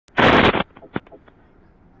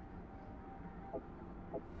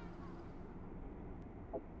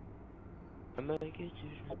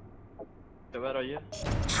Where are you?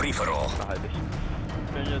 Free for all.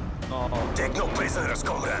 Take no prisoners,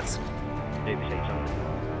 comrades.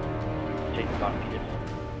 Take the back, kids.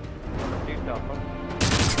 Take that one.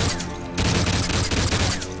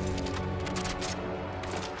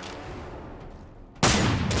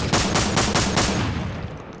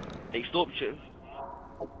 Hey, stop shooting.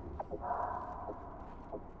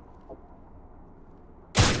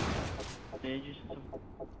 Ages and some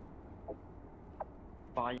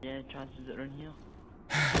fire chances that are in here.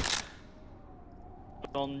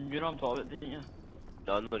 Don, you know what I'm talking about, didn't you?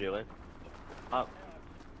 No, not really. But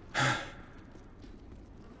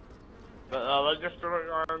let's just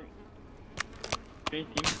green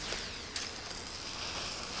team.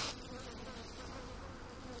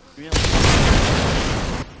 Really?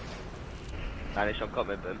 Vanish, I've got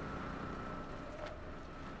my boom.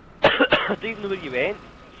 I don't even know where you went.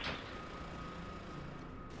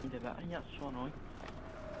 That's so annoying.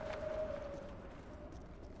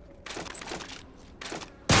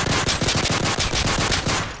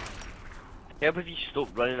 Help if you stop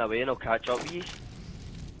running away and I'll catch up with you.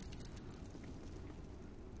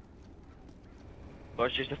 Or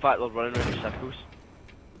it's just the fact they're running around in circles.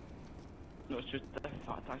 No, it's just the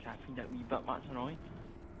fact I can't find that wee bit, that's annoying.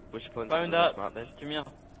 What's the point Found of it! this map then? Come here.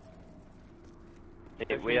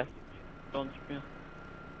 Hey, where? Don't come here.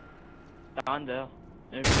 Stand there.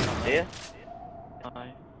 There?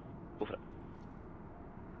 Aye. Go for it.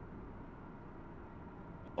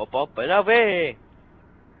 Up and away!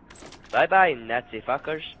 Bye bye, Nazi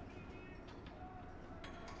fuckers.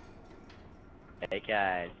 Hey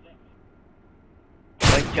guys.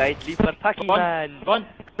 One giant leap for Packy Man! Run!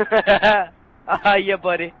 Ah, yeah,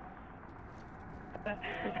 buddy.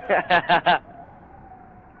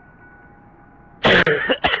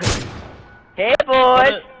 Hey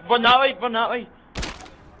boys! Run that way, run that way!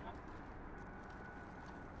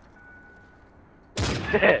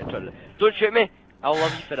 Don't shoot me! I'll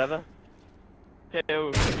love you forever. Okay,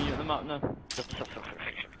 we'll meet you at the map now.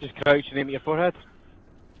 Just crouch and aim at your forehead.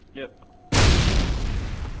 Yep.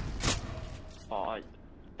 Oh,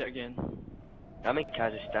 hit again. I'm in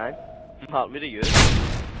Kazakhstan. Mark, where are you?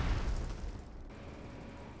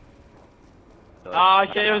 Ah,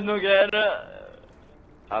 okay, I was no getting it.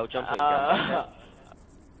 I'll jump on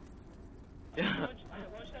you.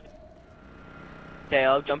 Okay,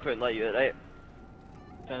 I'll jump out and let you out, right?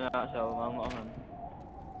 Then that's all, I'm not him.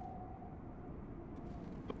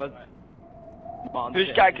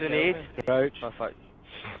 Who's got a grenade? Crouch. Oh fuck.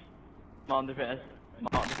 Martin defeated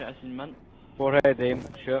in mint. Forehead aim.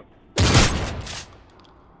 Shoot.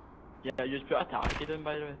 Yeah, you just put a target in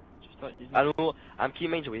by the way. Just like using I know, I'm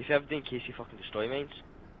keeping mines away from everything in case you fucking destroy mines.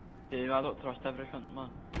 Yeah, I don't trust every cunt, man.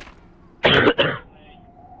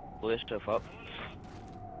 Blow yourself up.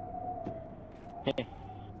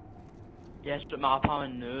 Yes, but map I'm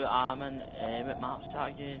in now, I'm in, what map's that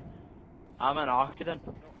again? I'm in Arcaden.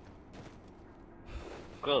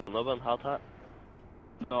 Got another one, hard hat.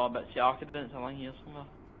 No, but see Arcaden's along here somewhere.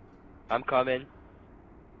 I'm coming.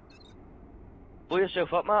 Blow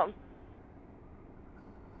yourself up, Martin.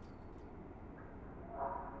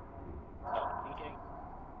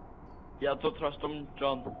 Yeah, I don't trust him,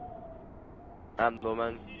 John. No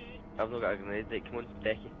man. I've not got a grenade, right, come on,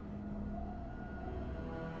 Decky.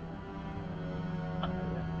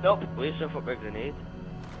 Nope. Blow yourself up with a grenade.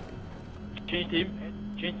 Change team,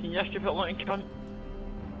 you stupid looking cunt.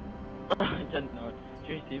 I didn't know it.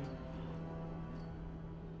 Change team.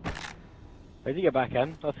 How'd you get back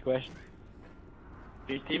in? That's the question.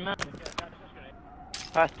 Change team, man.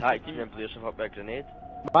 Pass tag team and blow yourself up with a grenade.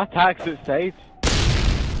 My tag's outside.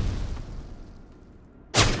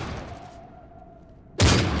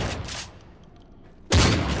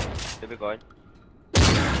 Where we going?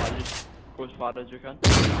 I'll just go as far as you can.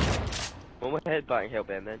 One more head back and help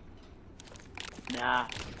them then. Nah.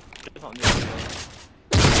 Just not me.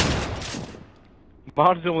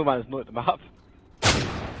 Martin's the only man that's not at the map.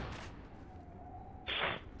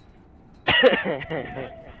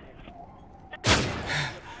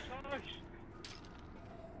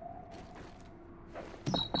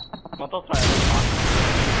 I'll try it.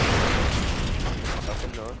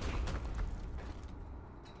 Fucking no.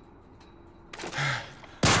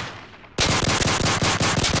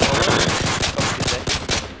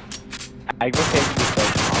 I go take this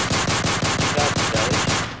place.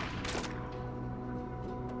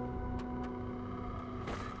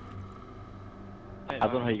 I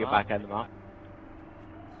don't know how you get back in the map.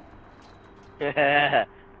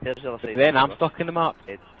 Then I'm stuck in the map.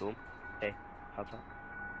 It's dumb. Hey, how's that?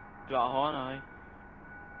 Do it on, aye.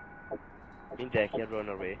 Me and Decky are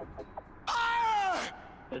running away.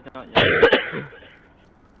 There's not yet.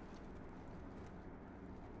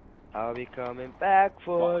 I'll be coming back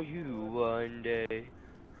for you one day.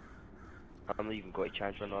 I'm not even got a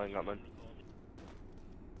chance for knowing that, man.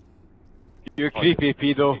 You're creepy,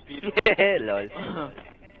 pedo. Lol.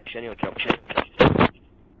 Shiny on kill.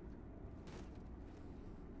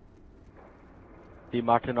 See,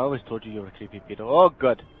 Martin, I always told you you were a creepy pedo. Oh,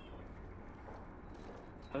 good.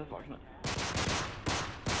 How the fuck's not?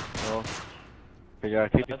 No. But you're a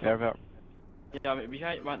creepy pervert. Yeah, I mean, we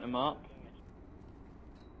can't rent them up.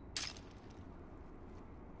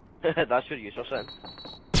 That's your useless then.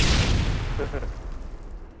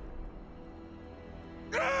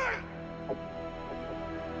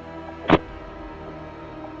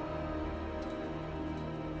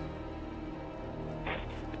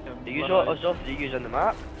 Do you use us off to use on the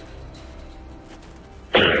map?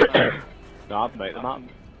 No, I've made the map.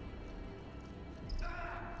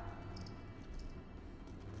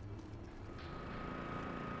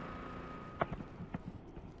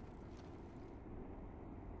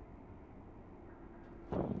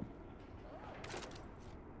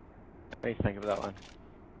 What do you think of that one?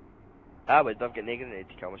 I would love to get negative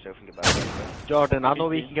to kill myself and get back. Jordan, I know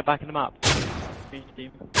we can get back in the map. Change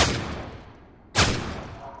team.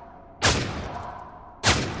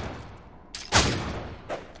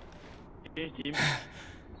 Change team.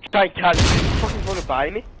 Try and catch fucking want to buy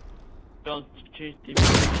me. Don't change team.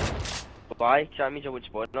 Why? That means I would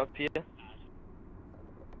spawn up here.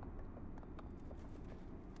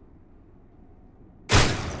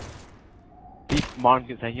 If Martin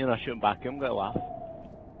gets in here and I shoot him back, I'm gonna laugh.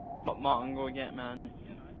 But Martin, go get man.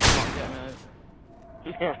 Martin, get me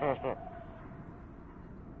out.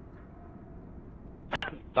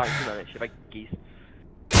 Thanks a minute, you big geese.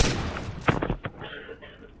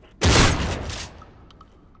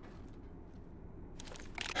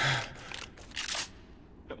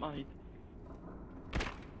 Shoot my head.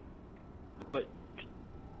 But,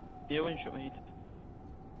 Neil and shoot my head.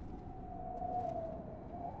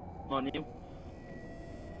 Come on, Neil.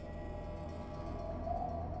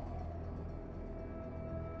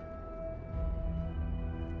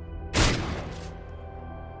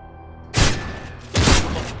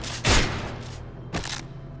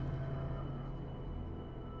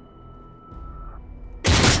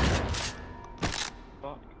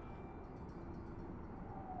 Fuck.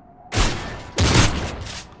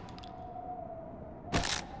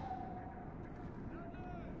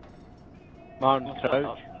 Martin,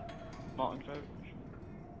 crouch. Martin, crouch.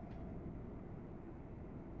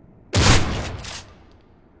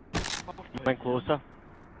 Come in closer.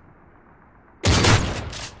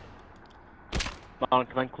 Martin,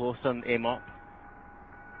 come in closer and aim up.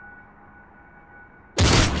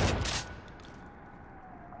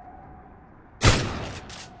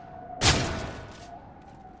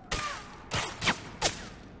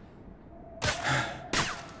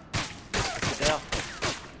 There.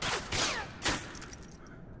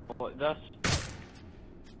 Like this.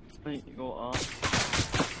 I need to go up.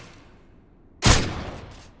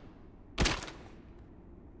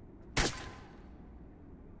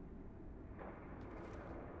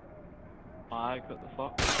 What the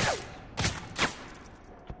fuck?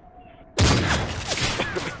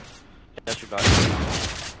 That's your guy.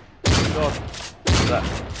 God.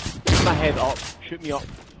 Shoot my head up. Shoot me up.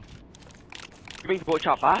 You mean to go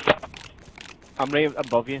chop ass? I'm right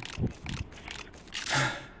above you.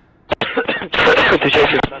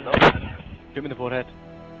 Shoot me in the forehead.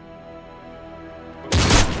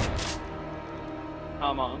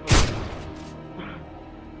 Ah, Martin.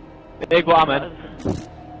 There you go, I'm in.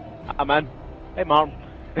 I'm in. Hey, Martin.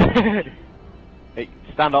 Hey,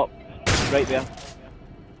 stand up. Right there.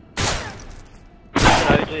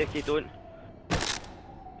 If you don't.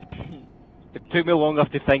 It took me long enough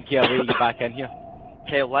to think here, way to get back in here.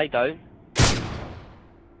 Okay, lie down.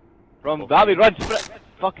 Run, Bobby, run, sprint!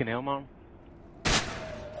 Fucking hell, man.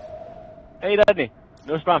 Hey, Daddy.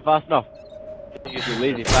 No sprint fast enough. You're too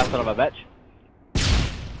lazy, fast son of a bitch.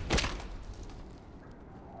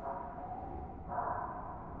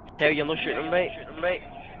 Tell you're not shooting right.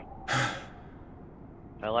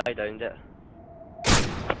 I lie down it.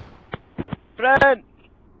 Sprint!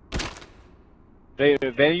 Right,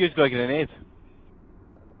 then you've got a grenade.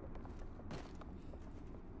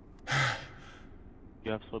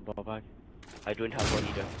 You absolute ball bag. I don't have one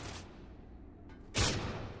either.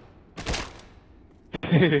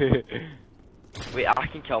 Wait, I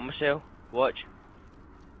can kill myself. Watch.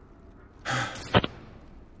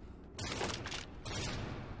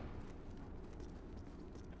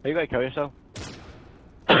 Are you gonna kill yourself?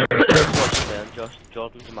 Watch them, just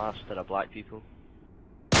Jordan's a master of black people.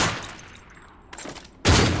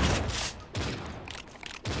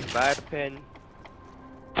 my pen.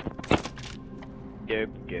 Derp.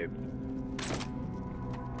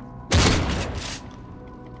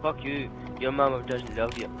 Fuck you. Your mama doesn't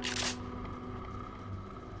love you.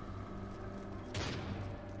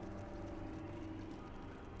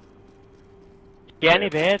 Get any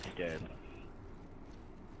bed? Derp.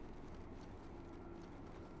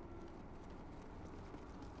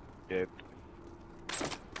 Derp.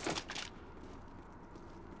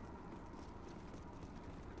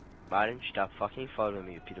 Martin, stop fucking following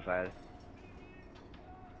me, you pedophile.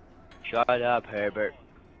 Shut up, Herbert.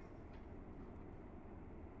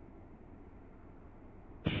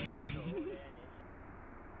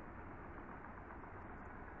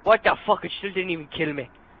 What the fuck? It still didn't even kill me.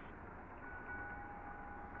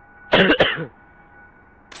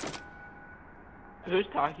 Whose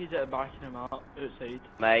tacky's at the back of the map outside?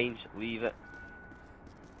 Mine's, leave it.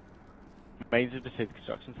 Mine's at beside the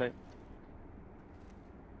construction site.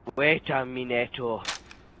 Wait a minute. Whose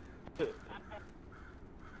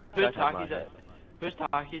Shut up, tacky's man. at? Whose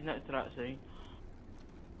tacky's next to that sign?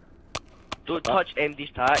 Don't touch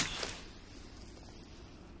MD's tax.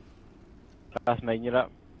 That's mine, you're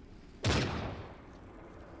up.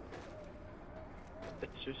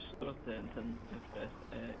 It's just sort of the intent to press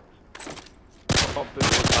X. Stop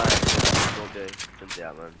booting back. Don't do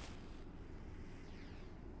that, man.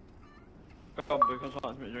 Got bookings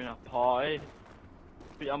on me during a party.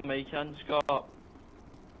 But I'm making Scott.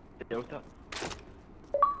 Delta.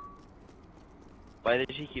 Why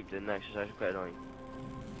does he keep doing that exercise? It's quite annoying.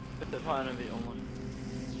 But it's fine to be on one.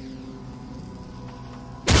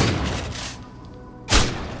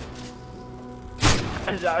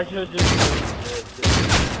 Is that just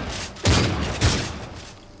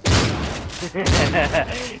You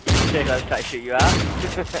think I was trying to shoot you out?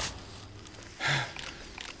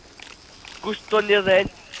 Go stand there then.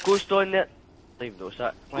 Go stand there. I don't even notice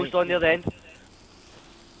that. Go stand there then.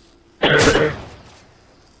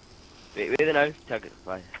 Wait there now. Tag it.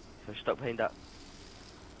 Bye. I'm stuck behind that.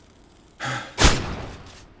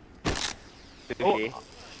 Okay.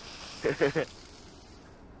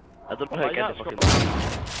 I don't know how to get the fucking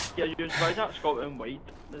map. Yeah, you tried that Scotland White.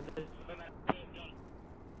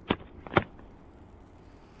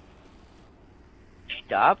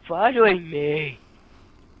 Stop following me.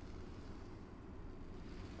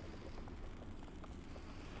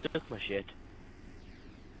 Took my shit.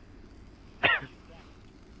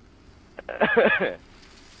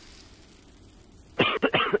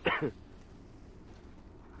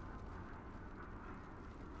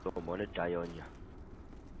 Don't wanna die on you.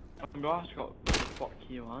 I'm gonna ask what the fuck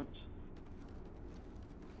he wants.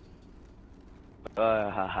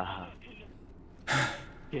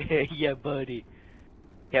 Yeah, buddy.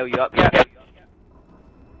 Hell you up, yeah.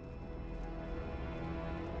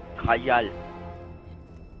 Khayal.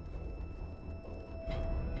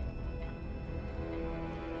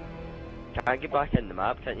 Can't get back in the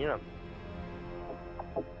map, can you now?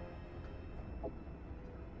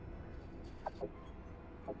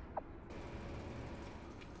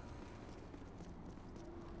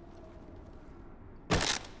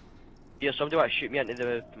 Yeah, somebody want to shoot me into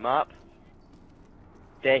the map?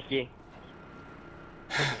 Decky.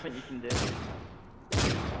 What do you think you can do?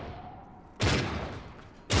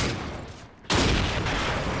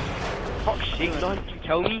 Fuck's sake, don't you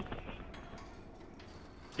kill me?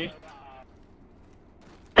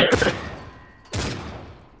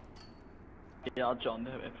 Yeah, I'll jump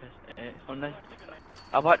there and press X on this.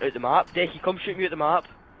 I went out the map. Decky, come shoot me at the map.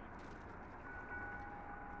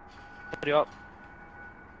 Hurry up.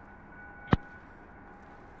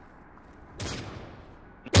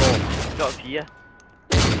 No, not up here.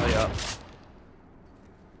 Hurry up.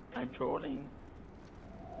 I'm trolling.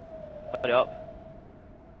 Hurry up.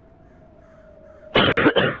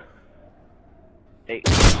 Hey,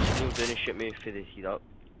 you're gonna shoot me for the heat up.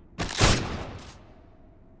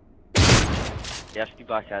 Yes, be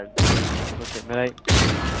back in. Look at me, right?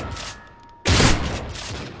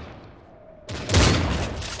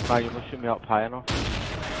 Man, you must shoot me up high enough.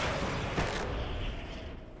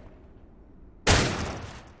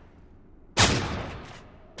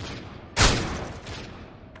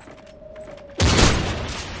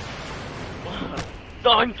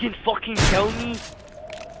 Don can fucking kill me!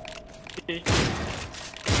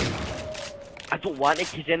 I don't want it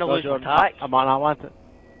because then I'll lose my attack. I'm on, I want it.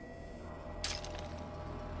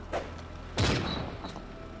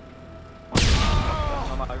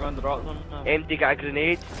 Am I going to drop them now? Empty got a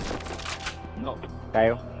grenade. Nope.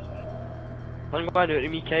 Kyle, I'm going out to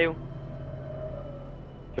me, Kyle.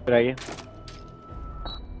 where are you?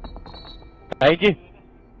 Behind you!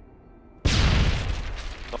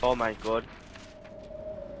 Oh my god.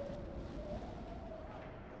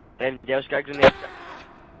 Dale's got a grenade.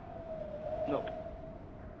 Nope.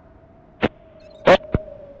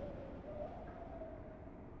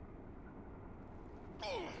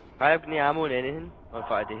 I have any ammo or anything. Or in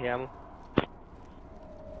fact, I do have ammo.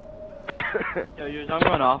 Yeah, I'm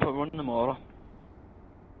going off, I'm running tomorrow.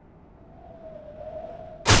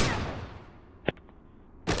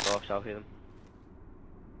 Oh, so I'll hear them.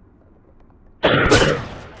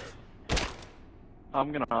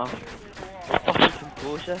 I'm going off. Fucking come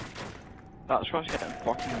closer. That's what's getting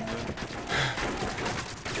fucking moved.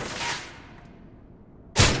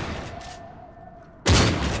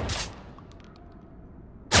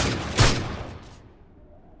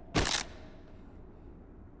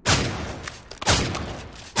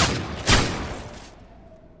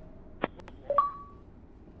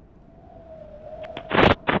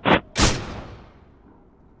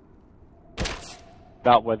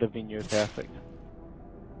 That would have been your perfect.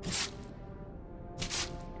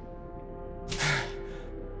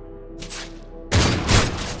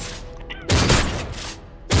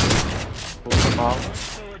 Hold them out.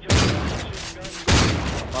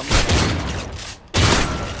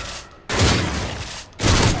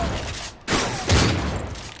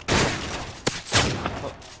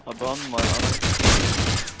 I burned my hand.